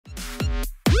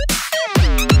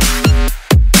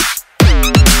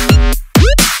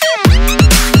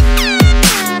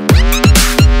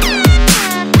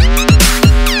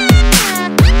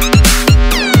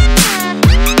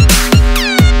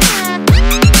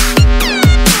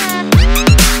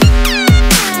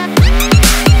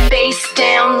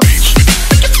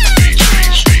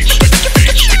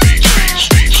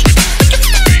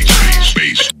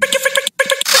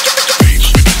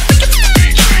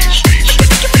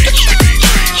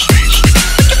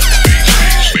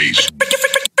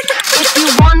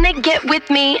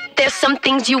some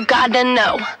things you gotta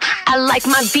know. I like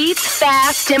my beats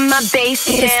fast and my bass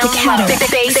down low.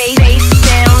 Bass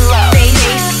down low.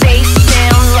 Bass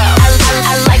down low.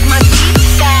 I like my beats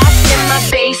fast and my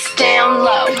bass down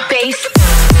low. Bass.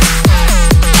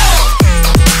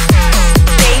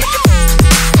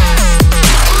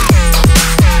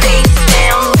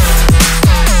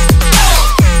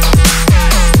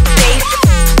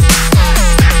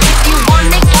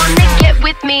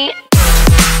 Me.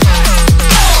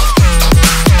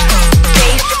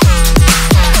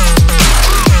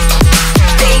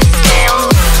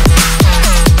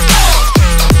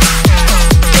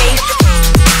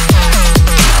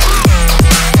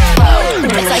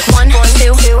 It's like 1,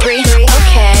 2, 3.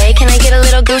 Okay, can I get a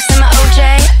little goose in my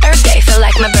OJ? Earth Day, feel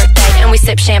like my birthday, and we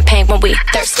sip champagne when we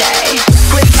thirsty.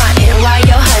 Quit frontin' while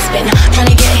your husband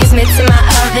tryna get his mitts in my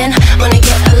oven. Wanna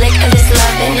get a lick of this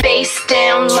lovin'. Bass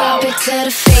down low. Drop it to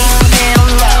the face down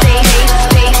low. Bass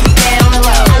down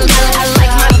low. I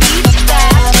like my beats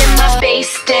fast and my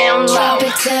bass down low. Drop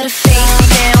it to the face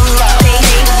down low.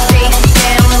 Bass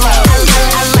down low.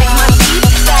 I like my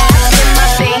beats fast and my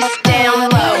bass down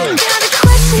low. Got a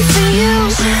question for you.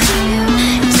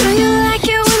 Do you like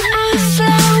it when I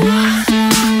flow?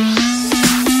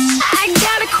 I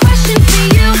got a question for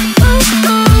you.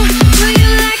 Do you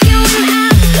like it when I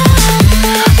flow?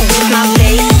 With my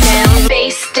bass down,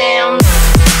 bass down.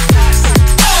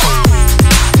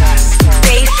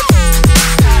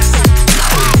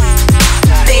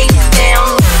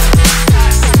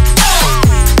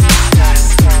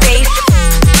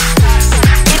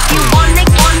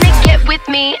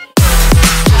 Me.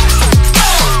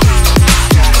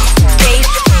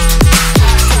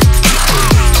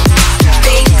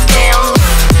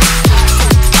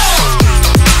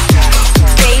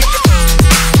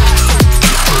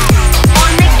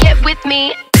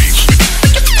 Me.